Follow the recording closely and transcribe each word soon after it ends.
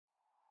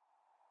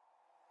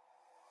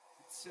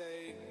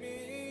Take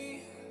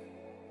me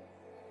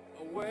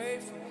away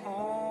from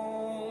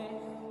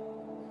home.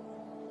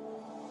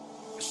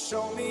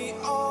 Show me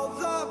all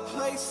the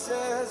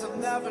places I've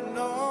never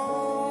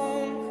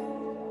known.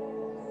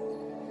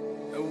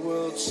 And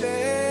we'll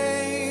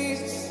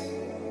chase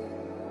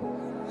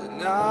the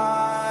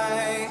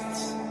night.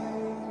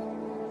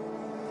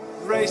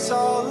 Race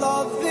all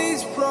of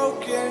these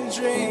broken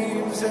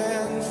dreams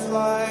in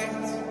flight.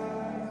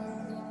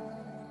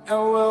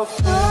 And we'll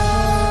fly.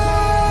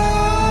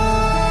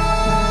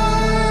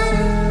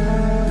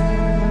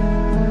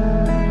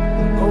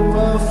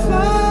 We'll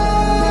fly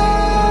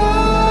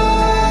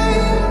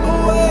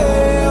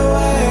away,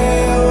 away,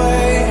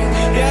 away.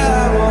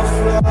 Yeah, we'll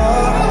fly.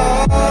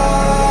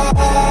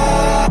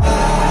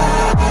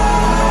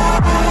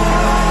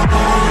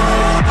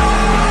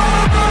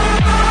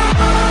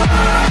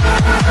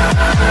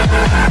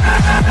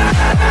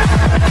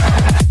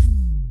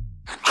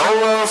 Oh,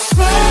 we'll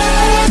fly.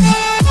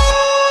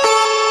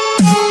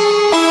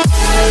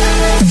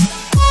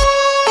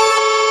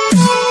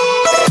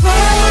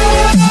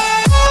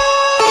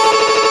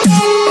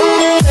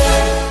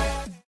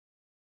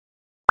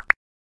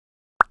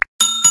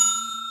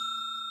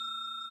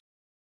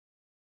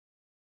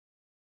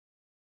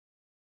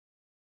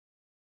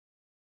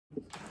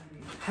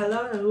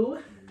 Hello!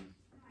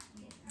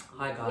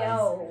 Hi guys.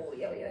 Yo.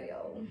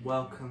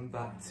 Welcome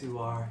back to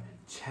our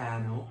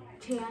channel.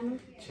 Channel.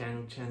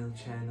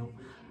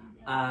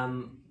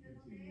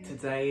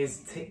 Today is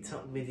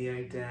TikTok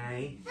video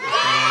day.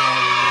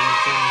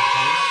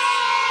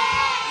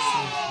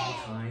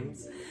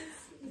 Sometimes.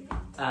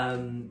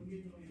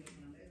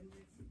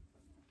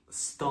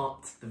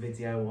 Start the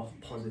video off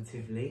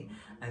positively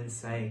and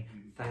say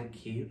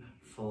thank you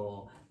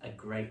for a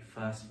great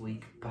first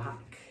week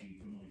back.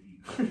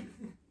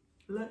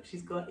 Look,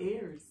 she's got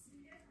ears.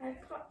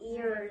 I've got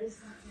ears.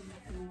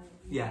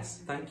 Yes,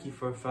 thank you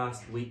for a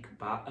first week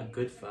back, a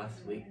good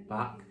first week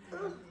back.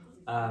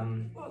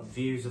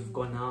 Views have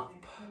gone up.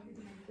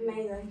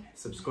 Amazing.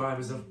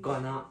 Subscribers have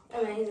gone up.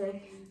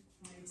 Amazing.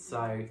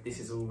 So this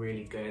is all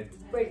really good.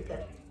 Really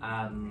good.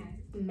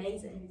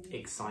 Amazing.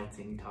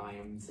 Exciting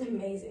times.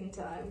 Amazing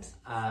times.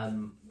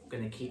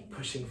 Gonna keep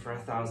pushing for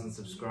 1,000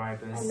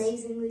 subscribers.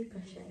 Amazingly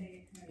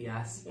pushing.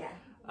 Yes. Yeah.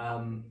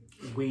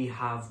 We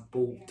have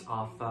bought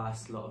our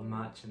first lot of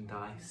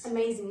merchandise.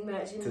 Amazing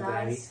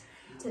merchandise.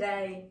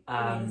 Today.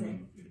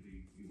 Amazing.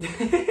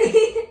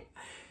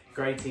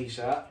 Grey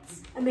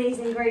t-shirts.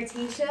 Amazing grey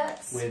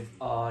t-shirts. With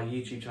our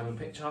YouTube channel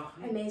picture.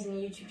 Amazing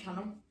YouTube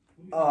channel.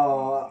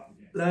 Our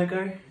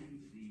logo.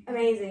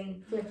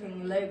 Amazing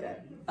flipping logo.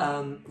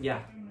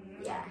 Yeah.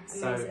 Yeah,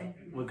 amazing. So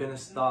we're gonna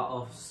start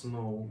off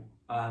small.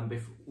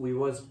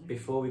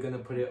 Before we're gonna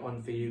put it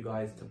on for you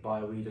guys to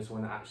buy, we just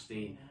want to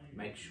actually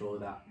make sure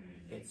that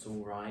it's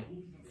all right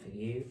for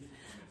you.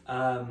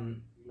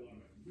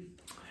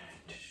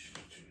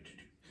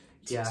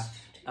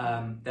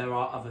 There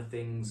are other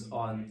things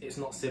on. It's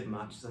not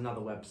Sibmatch. It's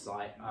another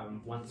website.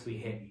 Once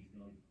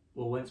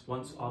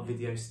our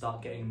videos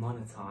start getting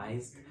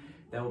monetized,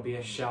 there will be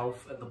a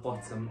shelf at the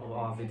bottom of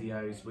our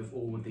videos with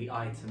all the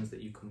items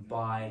that you can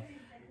buy.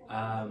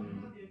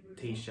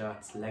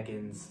 T-shirts,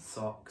 leggings,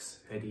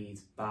 socks,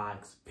 hoodies,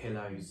 bags,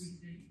 pillows,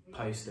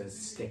 posters,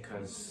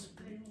 stickers,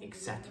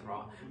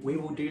 etc. We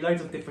will do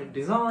loads of different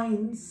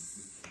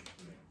designs.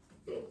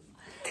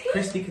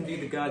 Christy can do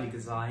the girly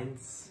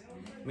designs.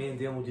 Me and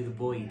Dion will do the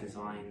boy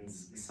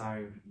designs.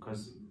 So,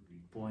 because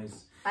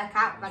boys.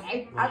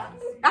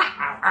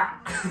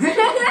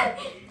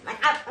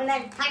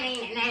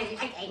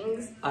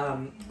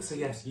 So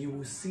yes, you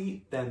will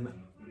see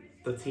them.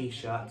 The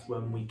t-shirts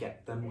when we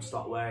get them, we'll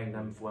start wearing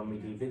them for when we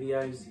do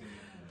videos.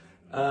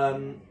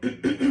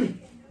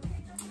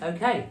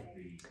 Okay,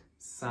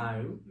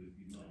 so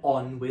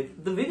on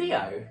with the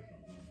video.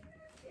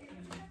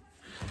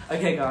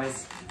 Okay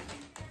guys.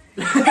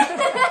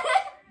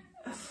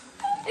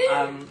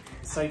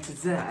 So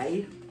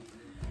today,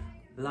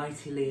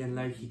 Lighty Lee and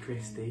Loki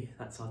Christie,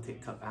 that's our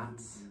TikTok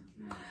ads.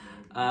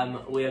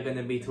 We are going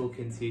to be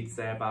talking to you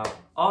today about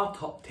our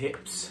top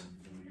tips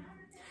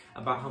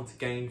about how to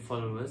gain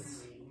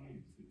followers,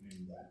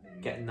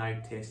 get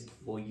noticed,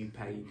 For You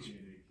page,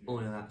 all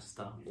of that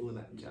stuff, all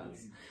that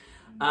jazz.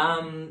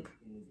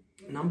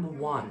 Number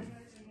one,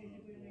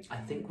 I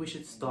think we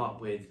should start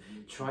with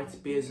try to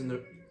be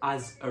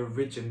as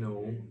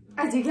original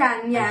as you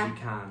can, yeah. As you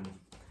can.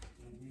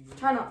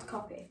 Try not to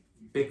copy.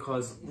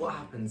 Because what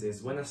happens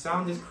is when a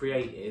sound is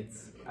created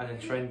and a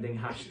trending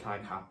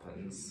hashtag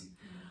happens,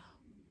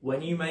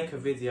 when you make a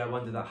video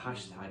under that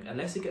hashtag,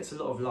 unless it gets a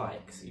lot of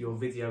likes, your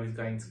video is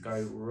going to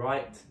go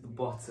right to the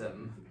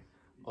bottom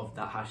of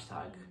that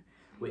hashtag,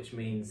 which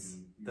means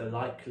the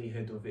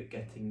likelihood of it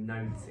getting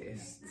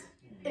noticed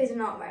is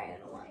not very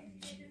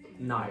much.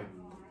 No.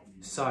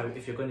 So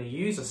if you're going to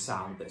use a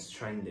sound that's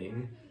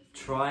trending,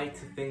 try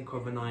to think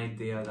of an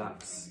idea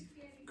that's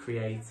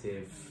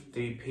creative.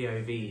 Do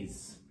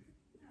POVs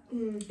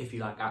if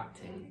you like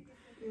acting.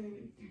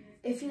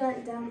 If you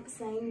like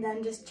dancing,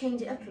 then just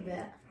change it up a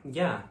bit.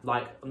 Yeah,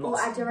 like I'm not. Or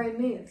add your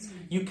own moves.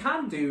 You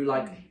can do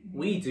like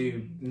we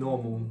do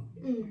normal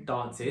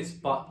dances,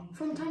 but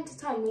from time to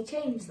time we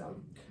change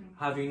them.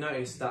 have you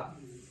noticed that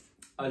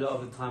a lot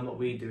of the time what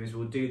we do is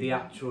we'll do the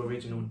actual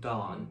original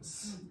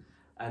dance,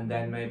 and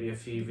then maybe a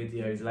few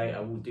videos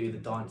later we'll do the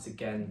dance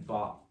again,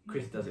 but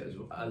Chris does it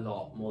a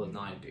lot more than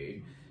I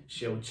do.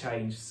 She'll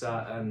change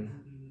certain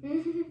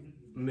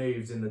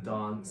moves in the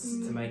dance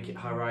to make it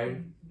her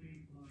own.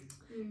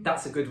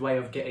 That's a good way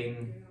of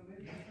getting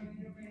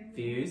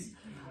views.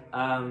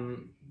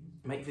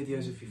 Make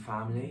videos with your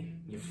family,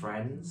 your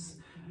friends.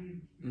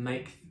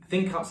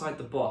 Think outside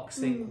the box.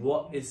 Think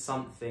what is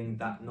something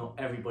that not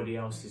everybody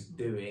else is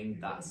doing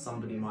that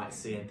somebody might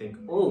see and think,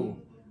 oh,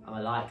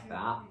 I'ma like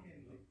that.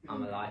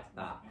 I'ma like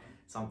that.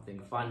 Something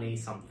funny,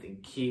 something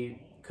cute.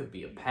 Could be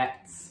your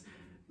pets.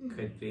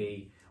 Could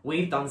be.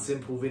 We've done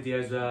simple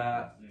videos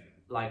where,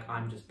 like,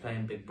 I'm just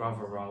playing Big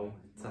Brother role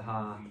to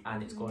her,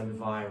 and it's gone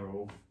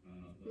viral.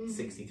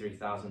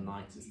 63,000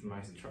 likes. It's the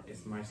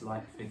most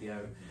liked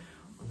video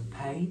on the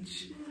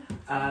page.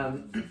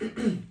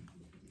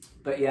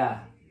 But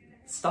yeah,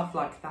 stuff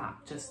like that.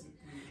 Just,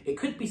 it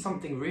could be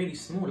something really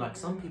small. Like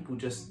some people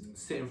just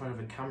sit in front of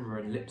a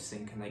camera and lip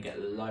sync, and they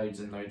get loads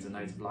and loads and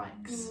loads of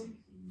likes.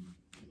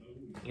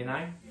 You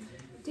know?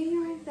 Do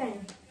your own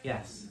thing.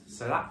 Yes.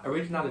 So that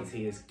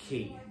originality is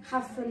key.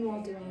 Have fun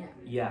while doing it.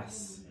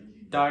 Yes.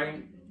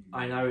 Don't.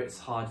 I know it's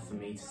hard for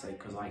me to say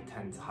because I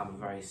tend to have a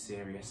very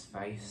serious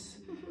face.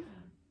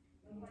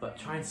 But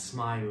try and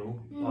smile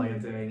while you're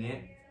doing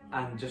it,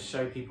 and just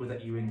show people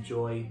that you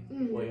enjoy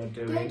what you're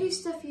doing. Don't do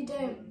stuff you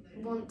don't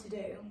want to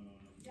do.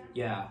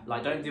 Yeah,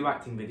 like don't do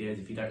acting videos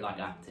if you don't like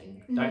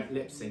acting. Don't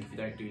lip sync if you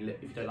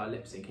don't like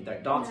lip syncing.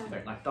 Don't dance if you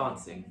don't like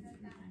dancing.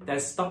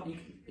 There's stuff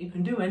you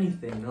can do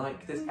anything.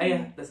 Like there's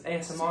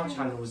ASMR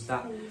channels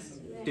that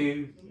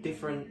do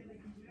different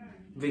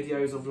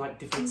videos of like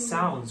different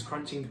sounds,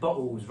 crunching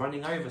bottles,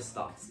 running over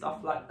stuff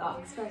like that.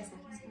 It's very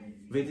satisfying.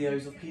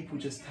 Videos of people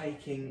just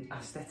taking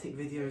aesthetic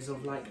videos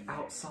of like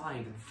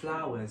outside and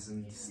flowers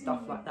and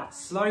stuff like that.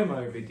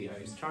 Slow-mo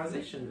videos,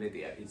 transition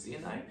videos, you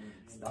know,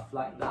 stuff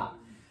like that.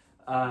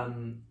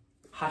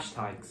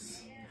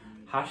 Hashtags.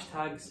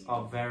 Hashtags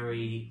are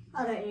very...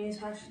 I don't use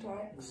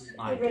hashtags.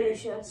 I They really do.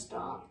 should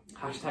start.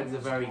 Hashtags are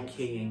very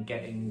key in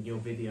getting your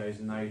videos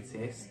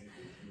noticed.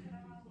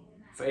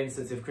 For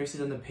instance, if Chris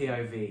is on the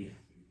POV,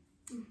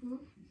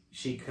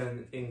 she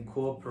can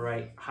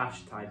incorporate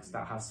hashtags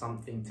that have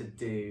something to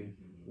do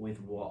with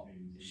what her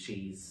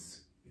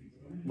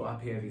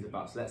POV is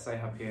about. So let's say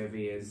her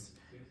POV is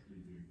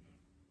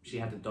she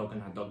had a dog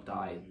and her dog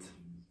died,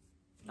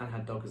 and her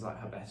dog is like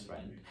her best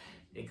friend.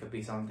 It could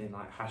be something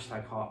like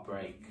hashtag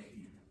heartbreak,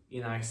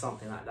 you know,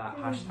 something like that.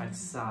 Hashtag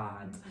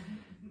sad.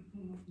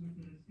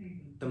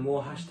 The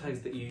more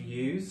hashtags that you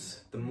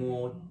use, the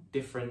more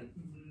different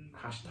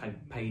hashtag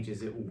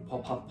pages it will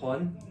pop up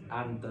on,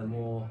 and the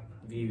more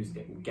views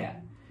it will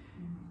get.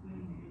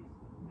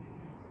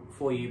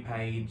 For You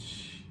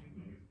page.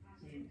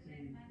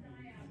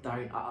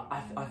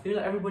 I feel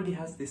like everybody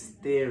has this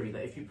theory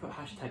that if you put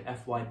hashtag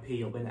FYP,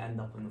 you're going to end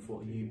up on the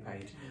For You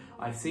page.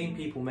 I've seen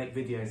people make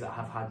videos that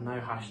have had no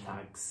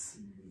hashtags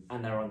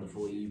and they're on the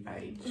For You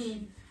page.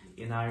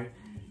 You know,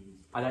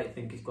 I don't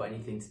think it's got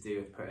anything to do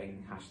with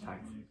putting hashtag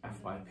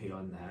FYP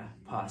on there,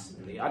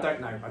 personally. I don't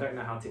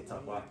know how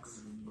TikTok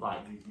works,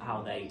 like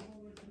how they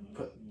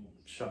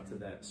structure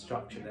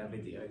their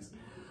videos.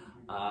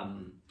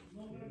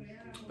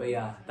 But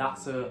yeah,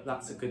 that's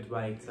a good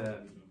way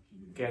to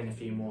gain a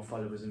few more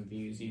followers and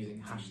views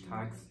using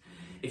hashtags.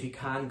 If you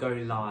can go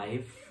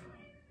live,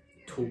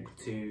 talk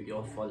to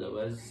your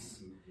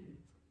followers,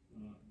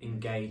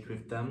 engage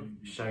with them,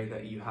 show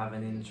that you have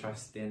an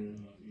interest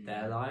in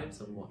their lives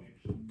and what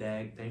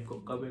they've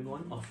got going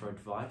on, offer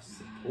advice,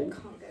 support.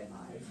 Can't go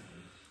live.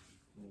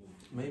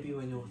 Maybe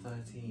when you're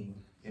 13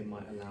 it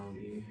might allow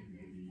you.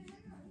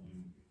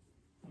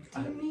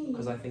 What do you mean?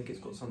 Because I think it's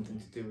got something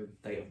to do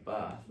with date of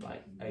birth,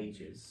 like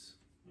ages.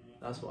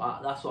 That's what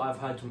I've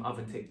heard from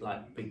other big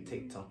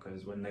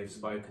TikTokers when they've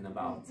spoken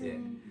about it.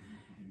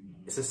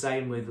 It's the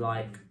same with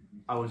like,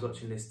 I was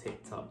watching this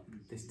TikTok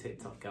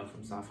girl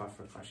from South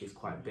Africa. She's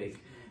quite big.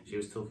 She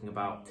was talking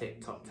about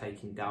TikTok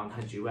taking down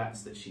her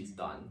duets that she's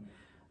done,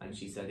 and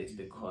she said it's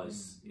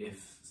because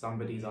if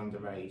somebody's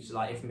underage,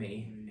 like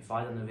if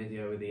I done a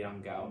video with a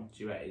young girl,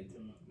 duetted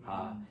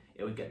her,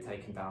 it would get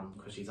taken down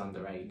because she's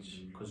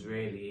underage. Because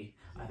really,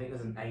 I think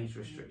there's an age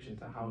restriction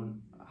to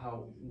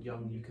how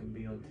young you can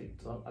be on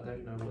TikTok. I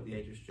don't know what the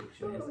age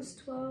restriction is. I thought it was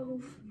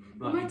 12.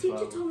 Might My be teacher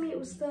 12. told me it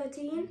was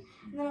 13,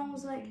 and then I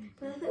was like,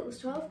 but I thought it was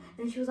 12,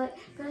 and she was like,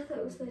 but I thought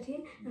it was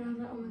 13, and I was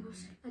like, oh my gosh,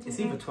 I don't It's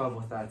know. either 12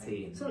 or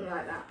 13. Something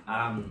like that.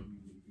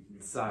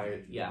 So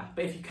yeah,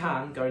 but if you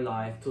can, go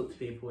live, talk to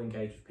people,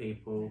 engage with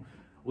people.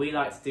 We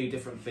like to do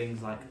different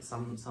things, like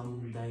some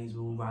days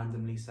we'll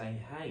randomly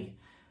say, hey,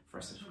 for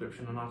a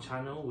subscription on our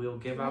channel, we'll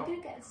give out... I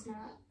do get a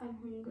snack. I'm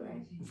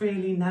hungry.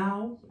 Really,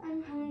 now?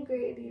 I'm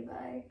hungry,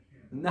 Levi.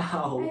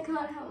 Now? I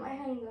can't help my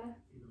hunger.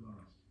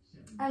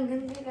 I'm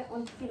gonna go get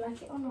one if you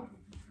like it or not.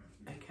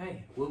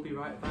 Okay, we'll be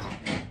right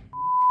back.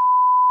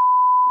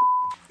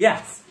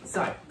 Yes,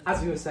 so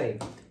as we were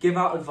saying, give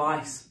out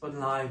advice on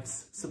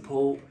lives,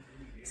 support,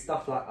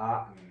 stuff like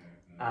that.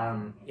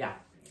 Yeah,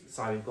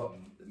 so we've got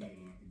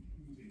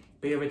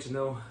be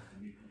original,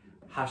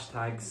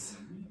 hashtags,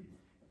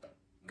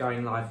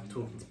 going live,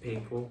 talking to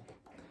people.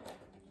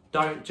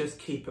 Don't just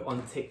keep it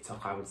on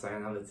TikTok, I would say.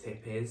 Another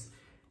tip is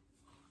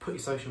put your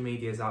social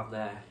medias out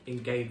there,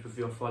 engage with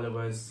your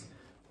followers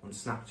on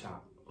Snapchat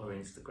or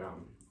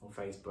Instagram or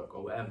Facebook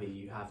or whatever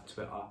you have,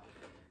 Twitter.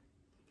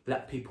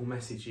 Let people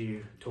message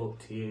you, talk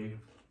to you,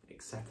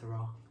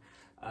 etc.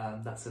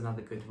 That's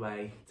another good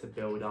way to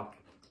build up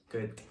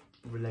good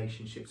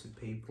relationships with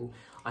people.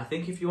 I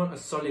think if you want a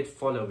solid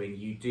following,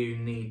 you do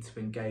need to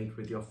engage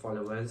with your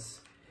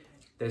followers.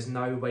 There's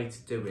no way to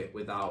do it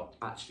without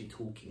actually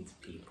talking to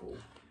people.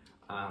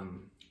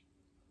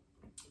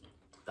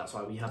 That's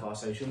why we have our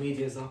social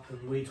medias up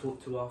and we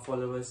talk to our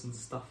followers and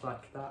stuff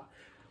like that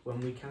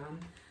when we can.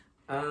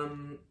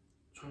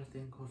 Trying to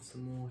think of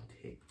some more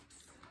tips.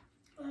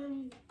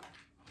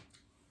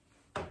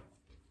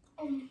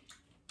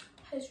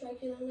 Post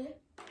regularly.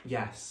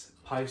 Yes,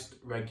 post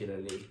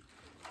regularly.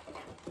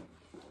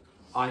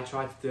 I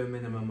try to do a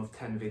minimum of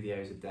 10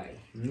 videos a day.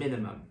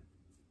 Minimum.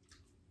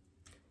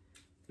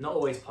 Not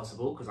always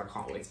possible because I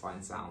can't always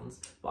find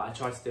sounds, but I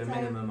try to do a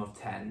minimum of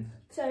 10.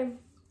 So.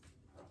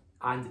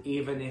 And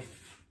even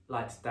if,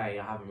 like today,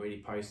 I haven't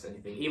really posted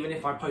anything, even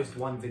if I post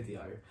one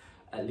video,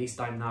 at least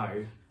I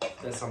know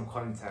there's some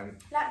content.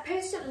 Like,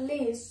 post at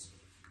least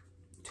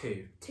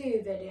two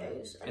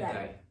videos a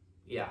day.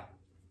 Yeah.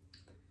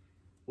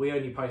 We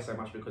only post so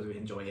much because we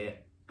enjoy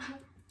it.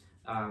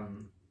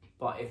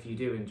 But if you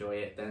do enjoy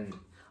it, then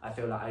I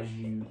feel like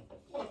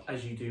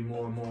as you do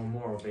more and more and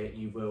more of it,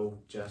 you will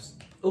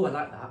just, oh, I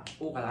like that.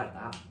 Oh, I like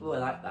that. Oh, I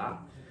like that.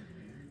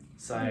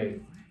 So,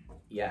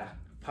 yeah.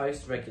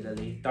 Post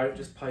regularly. Don't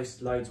just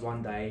post loads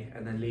one day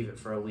and then leave it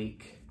for a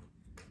week,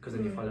 because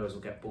then your followers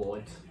will get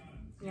bored.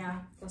 Yeah,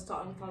 they'll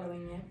start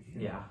unfollowing you.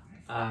 Yeah.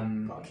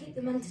 Gotta keep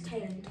them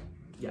entertained.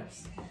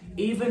 Yes.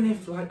 Even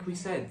if, like we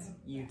said,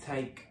 you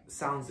take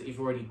sounds that you've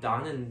already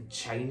done and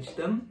change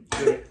them.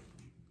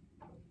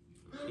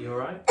 You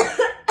alright?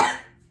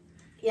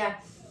 Yeah.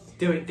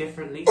 Do it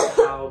differently to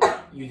how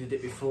you did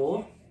it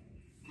before.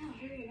 Oh,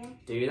 really well.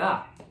 Do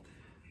that.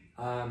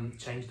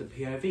 Change the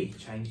POV.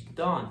 Change the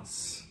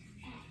dance.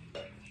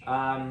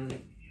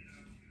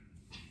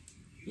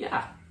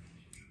 Yeah.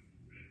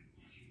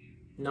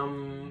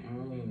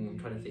 I'm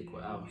trying to think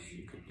what else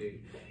you could do.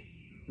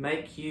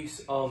 Make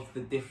use of the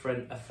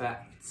different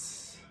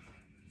effects.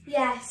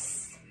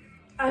 Yes.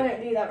 I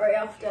don't do that very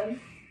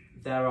often.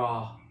 There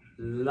are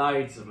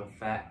loads of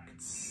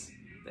effects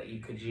that you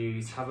could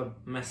use. Have a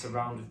mess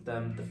around with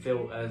them. The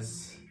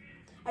filters.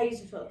 I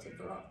use the filters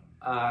a lot.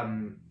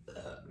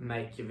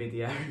 Make your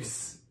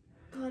videos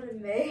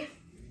Pardon me.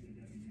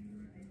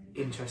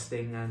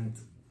 interesting and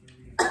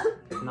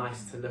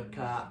nice to look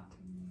at.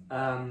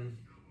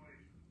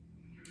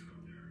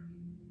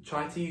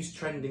 Try to use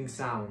trending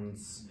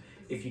sounds.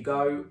 If you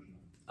go,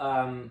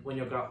 when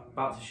you're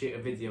about to shoot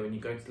a video and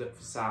you go to look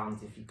for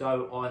sounds, if you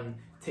go on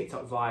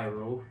TikTok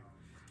viral,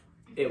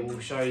 it will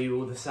show you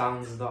all the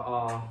sounds that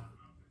are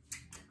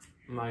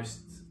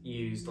most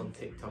used on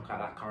TikTok at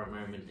that current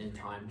moment in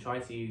time. Try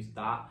to use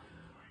that.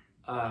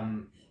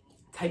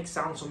 Take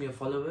sounds from your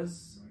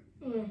followers.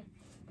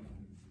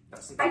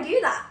 I do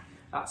that.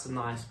 That's a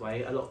nice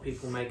way. A lot of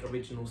people make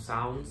original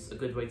sounds. A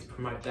good way to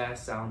promote their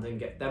sound and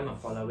get them a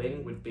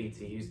following would be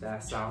to use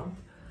their sound.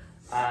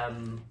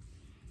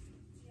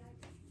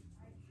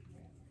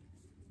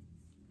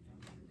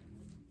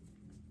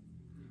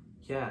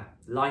 Yeah,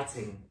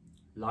 lighting.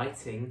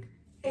 Lighting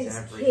is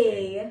everything.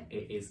 Key.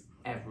 It is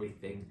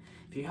everything.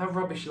 If you have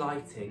rubbish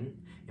lighting,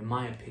 in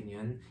my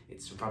opinion,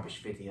 it's a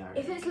rubbish video.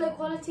 If it's low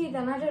quality,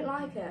 then I don't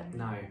like it.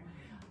 No.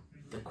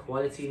 The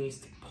quality needs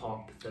to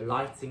pop, the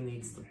lighting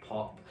needs to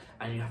pop,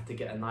 and you have to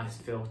get a nice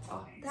filter.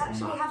 They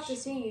actually have to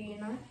see you, you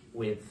know?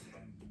 With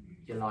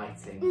your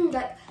lighting.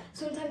 Like,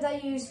 sometimes I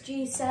use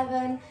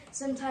G7,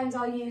 sometimes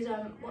I'll use,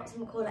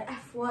 whatchamacallit,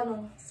 F1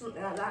 or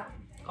something like that.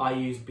 I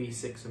use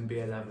B6 and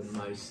B11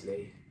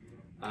 mostly.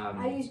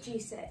 I use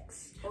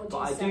G6 or G7. But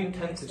I do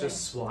tend to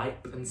just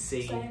swipe and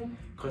see, Same.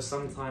 because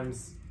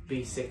sometimes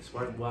B6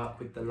 won't work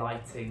with the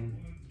lighting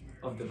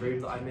of the room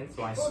that I'm in,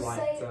 so I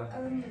swipe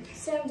to...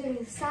 say I'm doing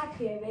a sad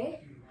POV,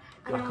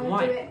 and Black I and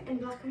want to do white. it in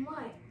black and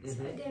white. That's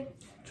what I do.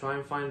 Try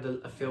and find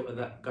a filter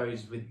that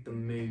goes with the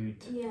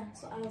mood. Yeah,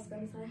 that's what I was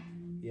going to say.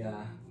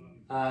 Yeah.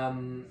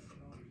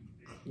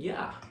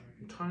 Yeah.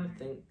 I'm trying to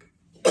think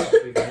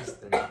if we've missed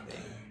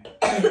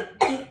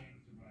anything.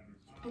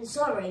 I'm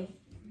sorry.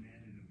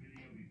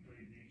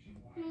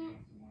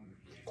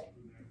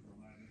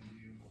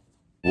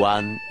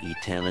 One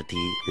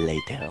eternity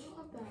later.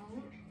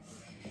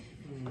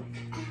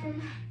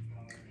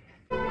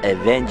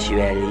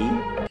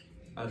 Eventually.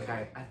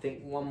 Okay, I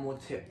think one more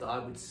tip that I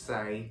would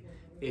say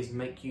is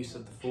make use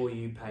of the For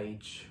You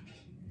page.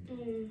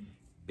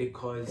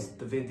 Because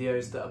the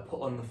videos that are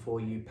put on the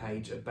For You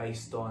page are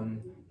based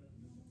on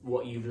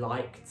what you've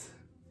liked.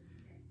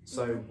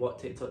 So what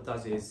TikTok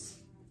does is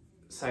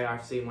say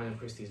I've seen one of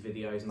Christy's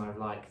videos and I've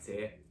liked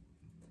it,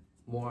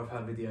 more of her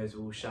videos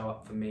will show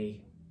up for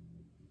me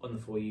on the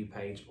For You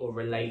page, or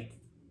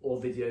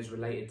videos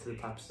related to the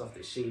type of stuff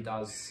that she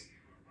does,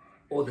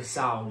 or the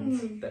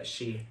sound that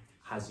she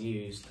has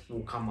used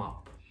will come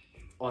up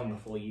on the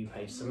For You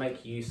page. So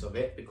make use of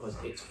it because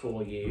it's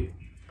for you.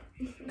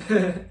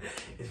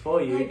 It's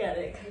for you. I get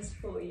it, because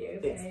For You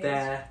page. It's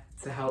there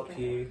to help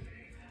you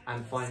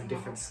and find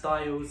different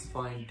styles,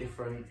 find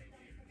different...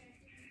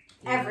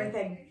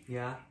 Everything.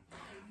 Yeah.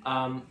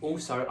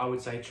 Also, I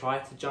would say try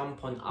to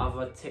jump on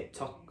other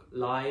TikTok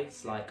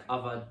lives, like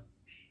other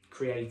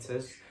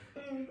creators.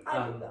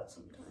 I do that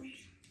sometimes.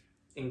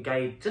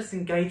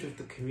 Engage with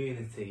the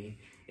community.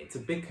 It's a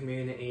big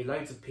community,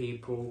 loads of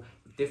people,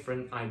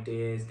 different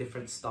ideas,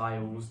 different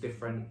styles,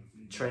 different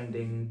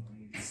trending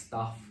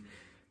stuff.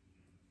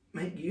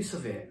 Make use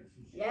of it.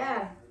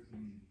 Yeah.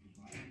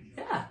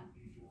 Yeah.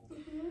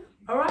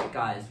 Alright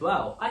guys,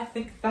 well, I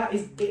think that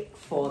is it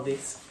for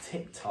this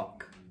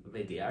TikTok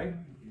video.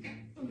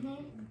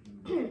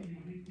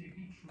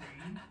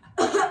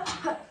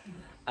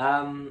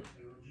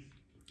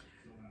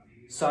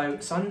 So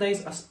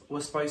Sundays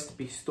were supposed to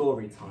be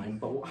story time,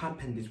 but what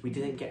happened is we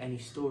didn't get any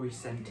stories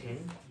sent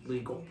in. We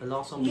got the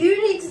last one.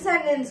 You need to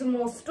send in some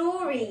more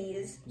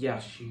stories.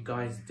 Yes, you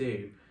guys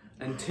do.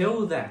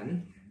 Until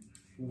then,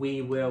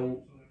 we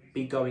will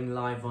be going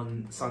live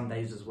on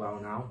Sundays as well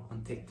now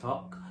on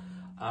TikTok.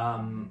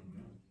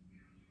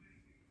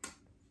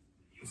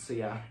 So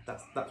yeah,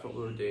 that's what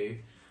we'll do.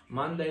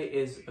 Monday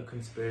is a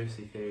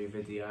conspiracy theory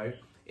video.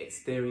 It's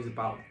theories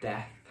about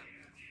death.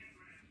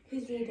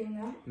 Who's reading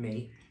that?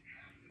 Me.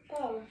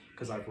 Oh.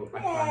 Because I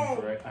planned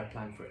for it. I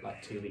planned for it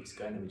like 2 weeks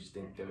ago and then we just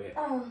didn't do it.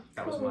 Oh,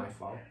 that was my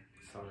fault.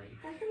 Sorry.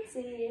 I can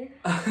see you.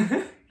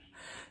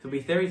 There'll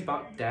be theories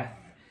about death,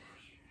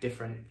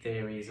 different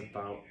theories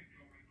about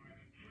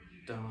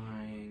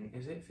dying.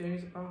 Is it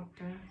theories about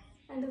death?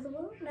 End of the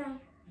world? No.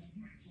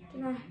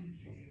 Don't know.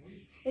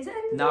 Is it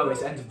end of the No, world?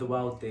 it's end of the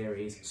world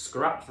theories.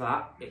 Scrap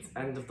that. It's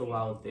end of the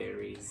world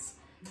theories.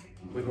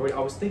 I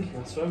was thinking,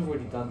 I swear we've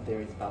already done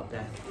theories about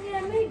death.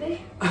 Yeah,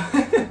 maybe.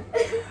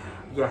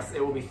 Yes,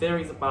 it will be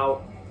theories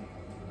about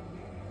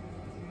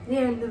The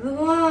end of the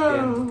world. the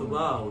end of the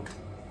world.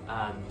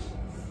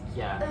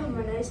 Yeah. Oh,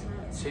 my nose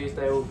hurts.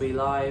 Tuesday will be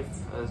live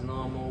as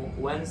normal.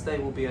 Wednesday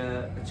will be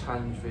a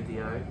challenge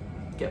video.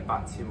 Get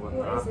back to you on that.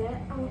 What is it?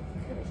 Oh,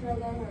 should I go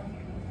now?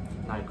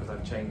 No, because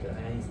I've changed it.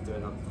 I need to do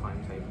another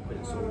timetable, but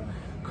it's all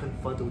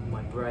confuddled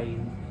my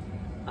brain.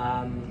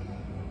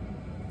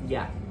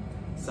 Yeah.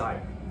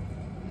 So,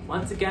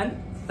 once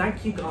again,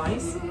 thank you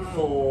guys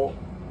for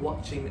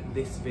watching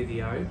this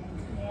video.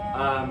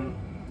 Yeah.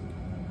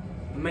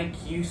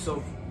 Make use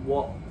of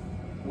what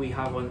we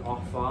have on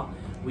offer.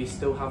 We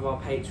still have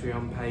our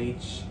Patreon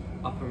page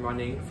up and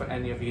running for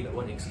any of you that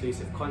want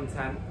exclusive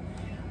content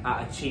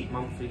at a cheap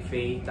monthly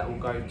fee that will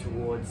go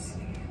towards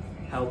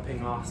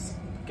helping us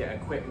get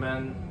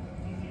equipment,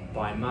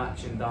 buy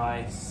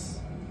merchandise,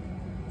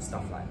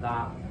 stuff like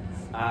that.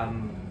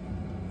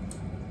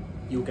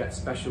 You'll get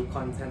special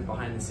content,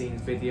 behind the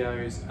scenes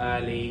videos,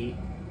 early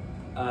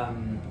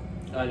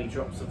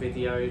drops of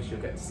videos.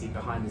 You'll get to see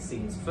behind the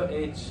scenes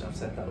footage. I've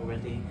said that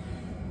already.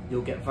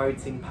 You'll get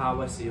voting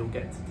power, so you'll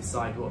get to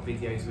decide what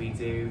videos we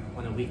do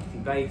on a weekly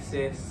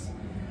basis.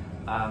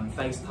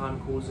 FaceTime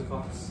calls with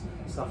us,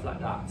 stuff like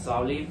that. So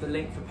I'll leave the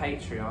link for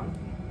Patreon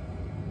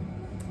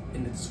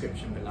in the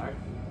description below,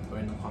 or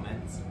in the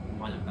comments,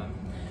 one of them.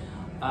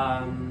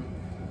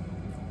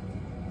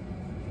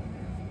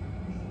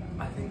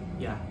 I think,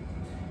 yeah.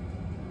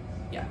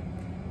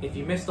 If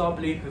you missed our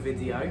blooper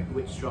video,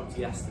 which dropped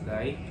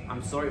yesterday,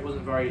 I'm sorry it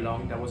wasn't very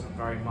long, there wasn't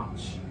very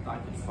much that I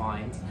could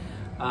find.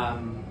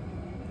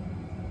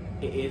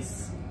 It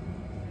is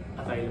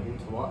available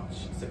to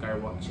watch, so go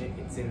watch it.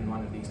 It's in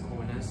one of these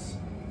corners.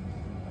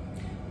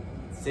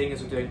 Seeing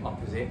as we're doing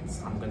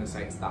opposites, I'm going to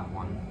say it's that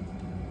one.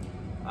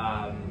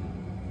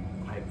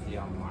 Hopefully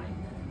I'm right.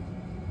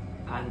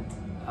 And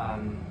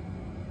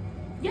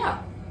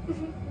yeah.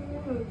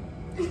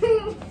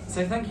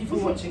 So thank you for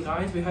watching,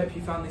 guys. We hope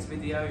you found this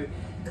video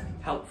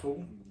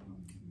helpful.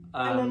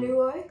 And a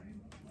new eye?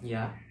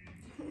 Yeah.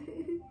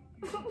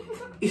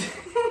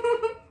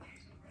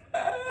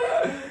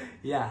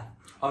 Yeah.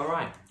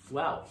 Alright.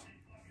 Well,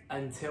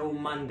 until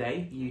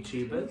Monday,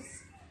 YouTubers.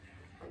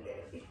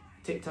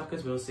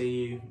 TikTokers, we'll see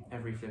you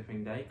every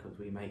flipping day because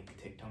we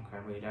make TikTok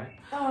every day.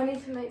 Oh, I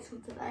need to make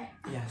some today.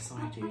 Yes,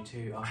 I do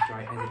too after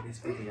I edit this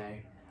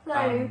video.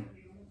 So,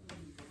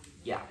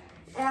 yeah.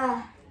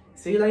 yeah.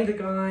 See you later,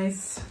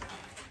 guys.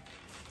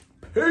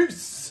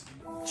 Peace.